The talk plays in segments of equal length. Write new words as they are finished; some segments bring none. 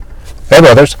Hey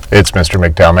brothers, it's Mr.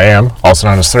 MGTOW Mayhem, also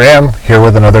known as 3M, here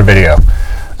with another video.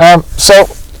 So,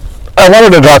 I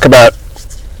wanted to talk about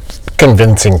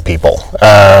convincing people.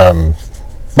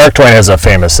 Mark Twain has a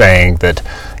famous saying that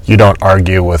you don't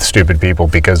argue with stupid people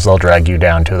because they'll drag you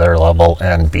down to their level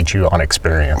and beat you on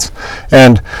experience.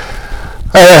 And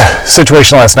I had a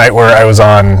situation last night where I was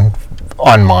on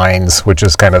Minds, which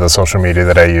is kind of the social media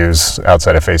that I use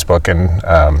outside of Facebook, and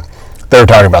they were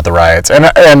talking about the riots,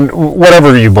 and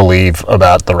whatever you believe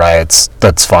about the riots,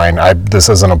 that's fine. This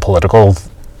isn't a political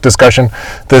discussion.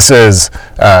 This is,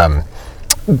 they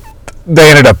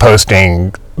ended up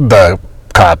posting the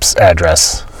cop's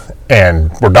address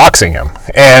and were doxing him.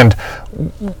 And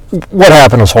what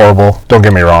happened was horrible, don't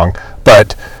get me wrong,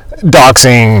 but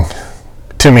doxing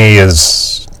to me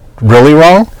is really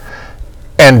wrong.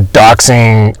 And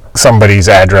doxing somebody's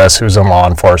address who's in law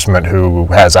enforcement who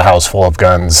has a house full of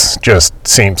guns just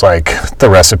seems like the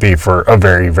recipe for a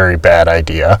very, very bad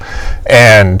idea.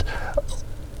 And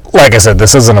like I said,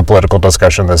 this isn't a political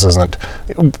discussion. This isn't,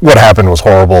 what happened was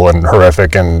horrible and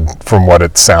horrific, and from what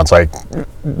it sounds like,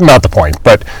 not the point.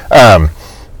 But I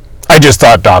just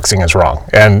thought doxing is wrong.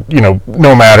 And, you know,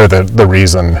 no matter the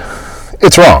reason,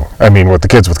 it's wrong. I mean, with the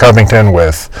kids with Covington,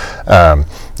 with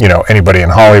you know, anybody in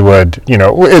Hollywood, you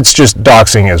know, it's just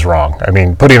doxing is wrong. I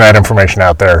mean, putting that information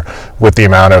out there with the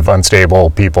amount of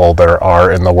unstable people there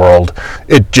are in the world,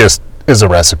 it just is a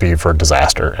recipe for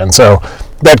disaster. And so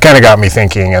that kind of got me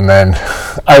thinking. And then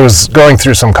I was going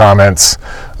through some comments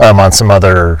on some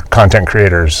other content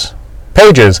creators'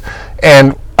 pages,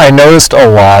 and I noticed a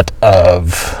lot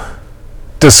of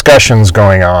discussions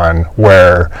going on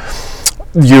where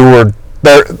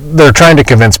they're trying to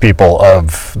convince people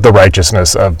of the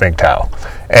righteousness of MGTOW.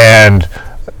 And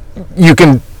you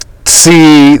can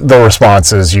see the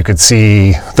responses, you could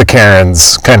see the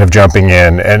Karens kind of jumping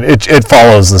in, and it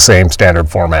follows the same standard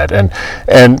format.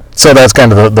 And so that's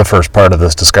kind of the first part of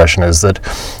this discussion, is that,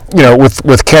 you know,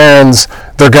 with Karens,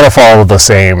 they're going to follow the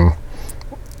same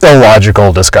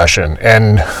illogical discussion.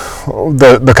 And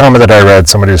the comment that I read,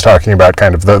 somebody was talking about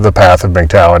kind of the path of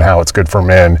MGTOW and how it's good for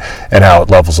men and how it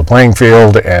levels the playing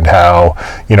field, and how,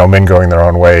 you know, men going their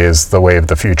own way is the way of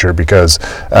the future, because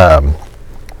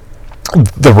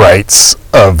the rights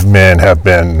of men have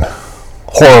been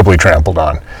horribly trampled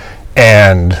on.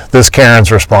 And this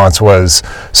Karen's response was,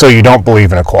 so you don't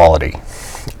believe in equality?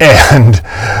 And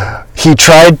he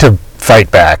tried to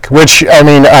fight back, which, I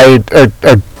mean, I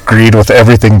agreed with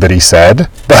everything that he said,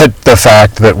 but the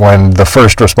fact that when the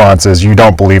first response is you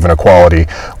don't believe in equality,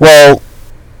 well,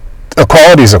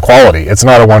 equality is equality. It's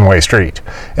not a one-way street,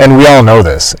 and we all know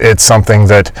this. It's something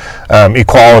that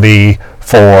equality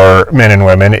for men and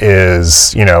women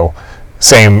is, you know,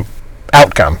 same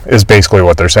outcome is basically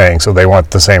what they're saying. So they want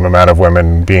the same amount of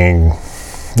women being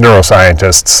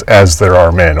neuroscientists as there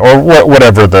are men, or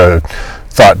whatever the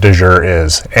thought du jour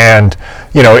is. And,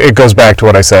 you know, it goes back to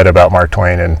what I said about Mark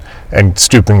Twain and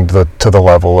stooping to the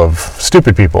level of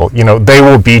stupid people. You know, they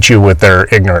will beat you with their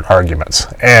ignorant arguments.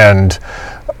 And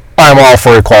I'm all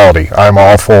for equality. I'm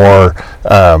all for,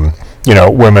 you know,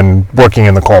 women working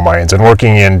in the coal mines and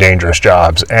working in dangerous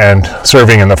jobs and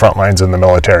serving in the front lines in the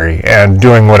military and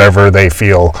doing whatever they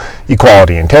feel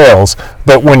equality entails.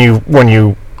 But when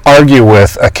you argue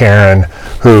with a Karen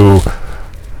who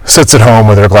sits at home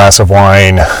with her glass of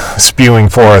wine, spewing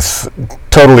forth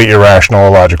totally irrational,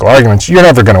 illogical arguments, you're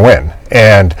never going to win.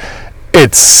 And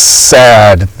it's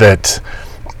sad that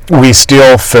we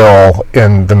still feel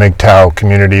in the MGTOW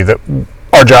community that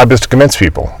our job is to convince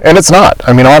people. And it's not.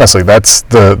 I mean, honestly, that's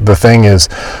the thing, is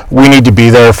we need to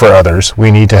be there for others. We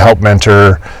need to help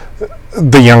mentor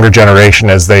the younger generation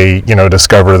as they, you know,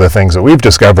 discover the things that we've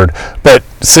discovered. But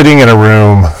sitting in a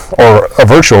room or a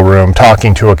virtual room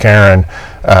talking to a Karen,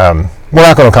 we're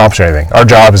not going to accomplish anything. Our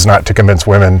job is not to convince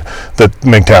women that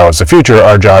MGTOW is the future.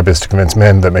 Our job is to convince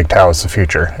men that MGTOW is the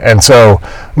future. And so,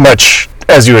 much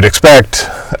as you would expect,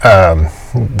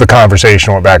 the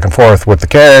conversation went back and forth with the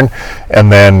Karen, and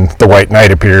then the white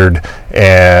knight appeared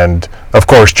and, of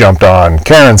course, jumped on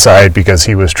Karen's side because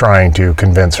he was trying to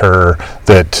convince her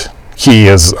that he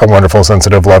is a wonderful,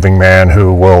 sensitive, loving man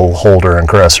who will hold her and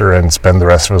caress her and spend the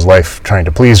rest of his life trying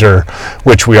to please her,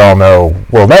 which we all know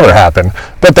will never happen.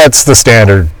 But that's the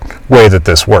standard way that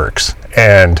this works.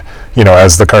 And, you know,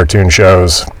 as the cartoon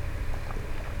shows,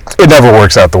 it never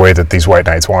works out the way that these white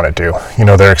knights want it to. You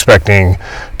know, they're expecting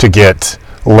to get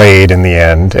laid in the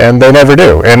end, and they never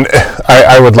do. And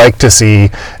I would like to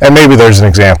see, and maybe there's an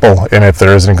example, and if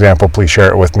there is an example, please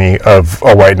share it with me, of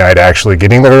a white knight actually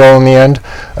getting the girl in the end.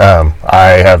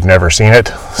 I have never seen it,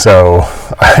 so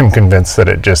I'm convinced that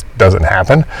it just doesn't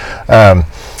happen.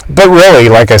 But really,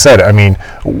 like I said, I mean,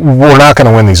 we're not going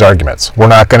to win these arguments. We're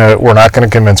not going to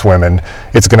convince women.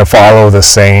 It's going to follow the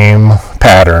same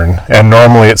pattern. And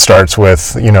normally it starts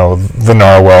with, the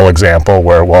Narwhal example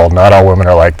where, well, not all women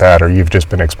are like that, or you've just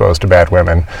been exposed to bad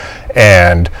women.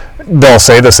 And they'll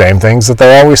say the same things that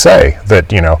they always say,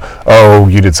 that, oh,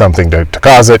 you did something to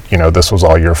cause it, this was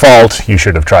all your fault, you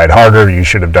should have tried harder, you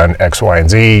should have done X, Y, and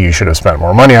Z, you should have spent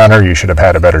more money on her, you should have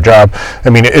had a better job.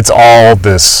 I mean, it's all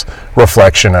this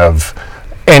reflection of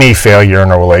any failure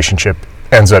in a relationship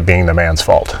ends up being the man's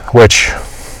fault, which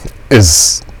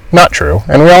is not true,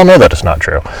 and we all know that it's not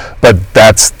true. But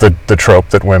that's the trope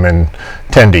that women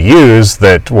tend to use,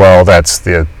 that, well, that's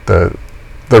the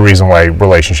reason why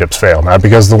relationships fail. Not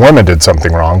because the woman did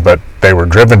something wrong, but they were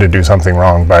driven to do something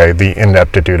wrong by the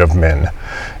ineptitude of men.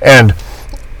 And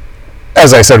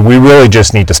as I said, we really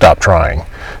just need to stop trying.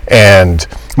 And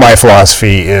my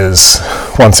philosophy is,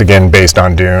 once again, based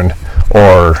on Dune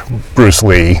or Bruce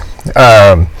Lee.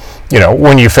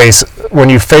 When you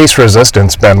face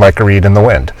resistance, bend like a reed in the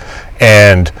wind.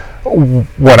 And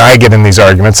when I get in these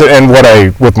arguments, and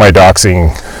with my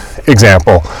doxing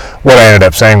example, what I ended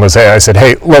up saying was, I said,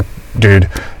 hey, look, dude,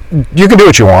 you can do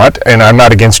what you want, and I'm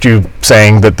not against you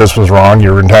saying that this was wrong.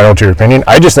 You're entitled to your opinion.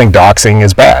 I just think doxing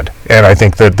is bad, and I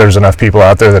think that there's enough people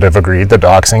out there that have agreed that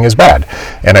doxing is bad.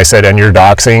 And I said, and you're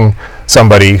doxing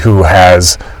somebody who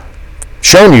has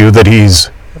shown you that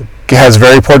has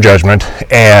very poor judgment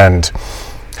and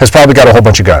has probably got a whole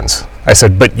bunch of guns. I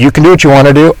said, but you can do what you want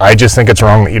to do. I just think it's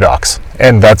wrong that you dox.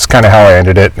 And that's kind of how I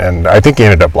ended it, and I think he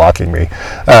ended up blocking me.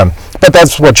 But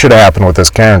that's what should have happened with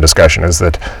this Karen discussion, is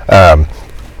that,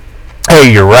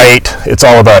 hey, you're right, it's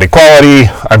all about equality.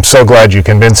 I'm so glad you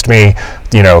convinced me.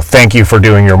 Thank you for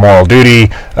doing your moral duty.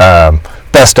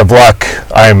 Best of luck.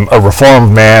 I'm a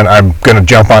reformed man. I'm going to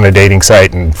jump on a dating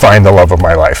site and find the love of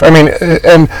my life. I mean,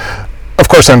 and of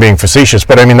course I'm being facetious,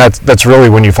 but I mean, that's really,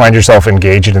 when you find yourself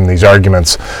engaged in these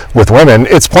arguments with women,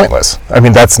 it's pointless. I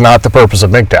mean, that's not the purpose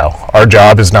of MGTOW. Our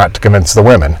job is not to convince the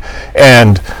women.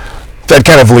 And that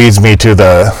kind of leads me to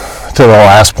the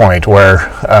last point, where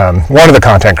one of the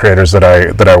content creators that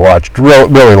I watched,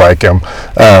 really like him,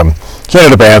 he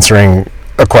ended up answering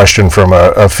a question from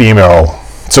a female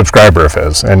subscriber of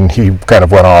his, and he kind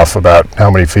of went off about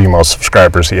how many female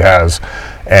subscribers he has,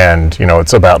 and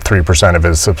it's about 3% of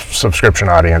his subscription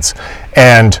audience,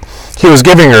 and he was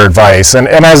giving her advice, and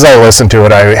as I listened to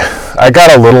it, I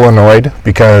got a little annoyed,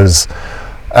 because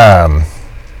the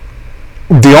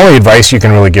only advice you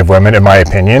can really give women, in my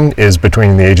opinion, is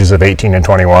between the ages of 18 and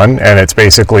 21, and it's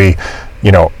basically,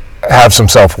 have some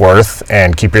self-worth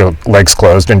and keep your legs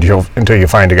closed until you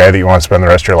find a guy that you want to spend the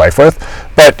rest of your life with.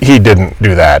 But he didn't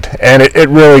do that, and it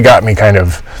really got me kind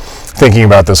of thinking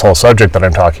about this whole subject that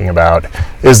I'm talking about,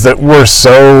 is that we're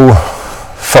so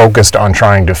focused on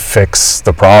trying to fix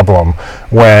the problem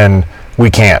when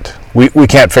we can't. We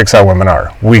can't fix how women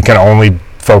are. We can only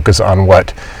focus on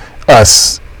what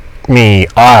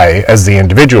I, as the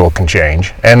individual, can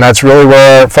change, and that's really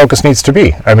where our focus needs to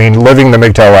be. I mean, living the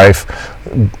MGTOW life,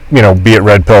 be it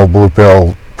red pill, blue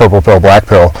pill, purple pill, black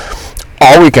pill,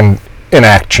 all we can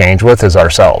enact change with is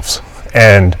ourselves.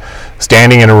 And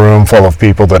standing in a room full of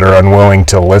people that are unwilling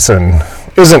to listen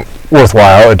isn't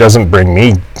worthwhile. It doesn't bring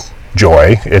me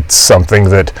joy. It's something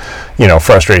that,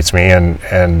 frustrates me and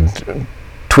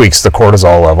tweaks the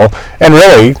cortisol level. And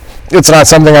really, it's not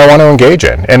something I want to engage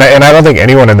in. And I don't think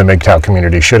anyone in the MGTOW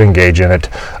community should engage in it,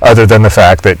 other than the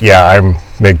fact that, yeah, I'm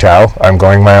MGTOW, I'm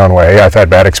going my own way, I've had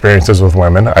bad experiences with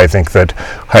women. I think that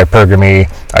hypergamy,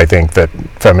 I think that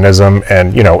feminism,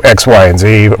 and, X, Y, and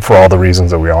Z, for all the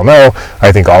reasons that we all know,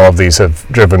 I think all of these have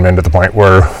driven men to the point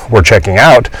where we're checking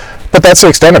out. But that's the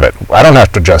extent of it. I don't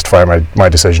have to justify my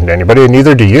decision to anybody, and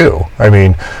neither do you. I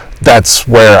mean, that's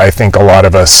where I think a lot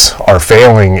of us are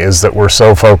failing, is that we're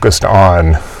so focused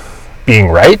on being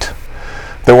right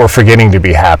that we're forgetting to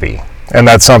be happy. And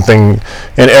that's something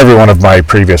in every one of my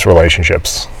previous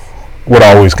relationships would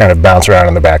always kind of bounce around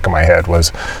in the back of my head, was,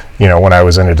 when I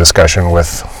was in a discussion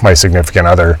with my significant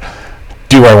other,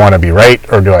 do I want to be right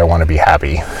or do I want to be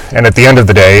happy? And at the end of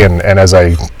the day, and as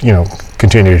I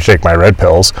continue to take my red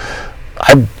pills,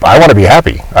 I want to be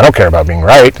happy. I don't care about being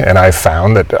right, and I've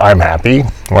found that I'm happy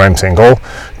when I'm single,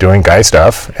 doing guy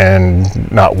stuff,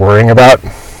 and not worrying about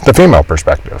the female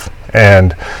perspective.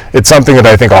 And it's something that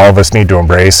I think all of us need to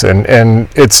embrace, and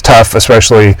it's tough,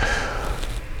 especially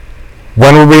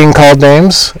when we're being called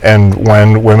names and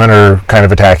when women are kind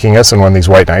of attacking us and when these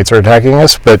white knights are attacking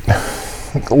us. But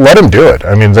let them do it.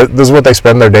 I mean, this is what they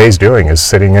spend their days doing, is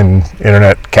sitting in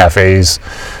internet cafes,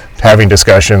 having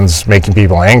discussions, making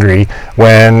people angry,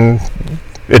 when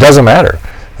it doesn't matter.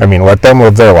 I mean, let them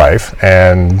live their life.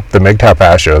 And the MGTOW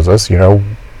past shows us, we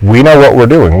know what we're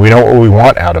doing. We know what we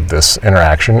want out of this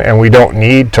interaction, and we don't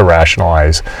need to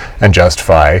rationalize and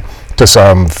justify to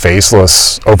some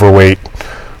faceless, overweight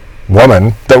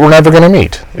woman that we're never going to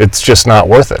meet. It's just not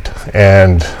worth it.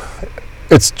 And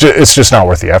it's just not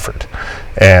worth the effort.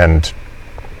 And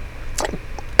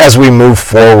as we move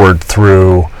forward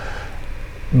through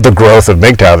the growth of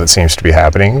MGTOW that seems to be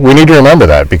happening, we need to remember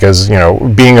that, because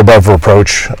being above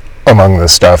reproach among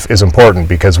this stuff is important,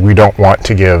 because we don't want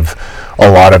to give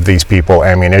a lot of these people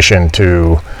ammunition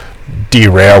to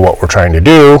derail what we're trying to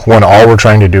do, when all we're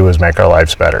trying to do is make our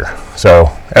lives better. So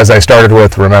as I started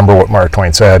with, remember what Mark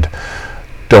Twain said: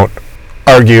 don't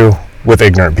argue with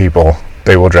ignorant people.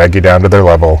 They will drag you down to their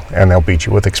level, and they'll beat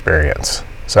you with experience.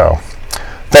 So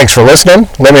thanks for listening.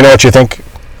 Let me know what you think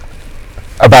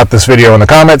about this video in the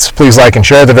comments. Please like and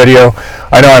share the video.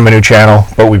 I know I'm a new channel,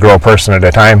 but we grow a person at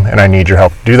a time, and I need your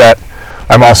help to do that.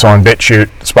 I'm also on BitChute,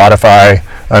 Spotify,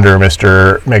 under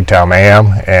Mr. MGTOW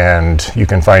Mayhem, and you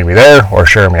can find me there or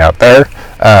share me out there.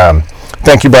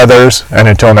 Thank you, brothers, and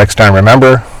until next time,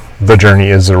 remember, the journey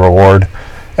is the reward,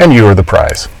 and you are the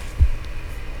prize.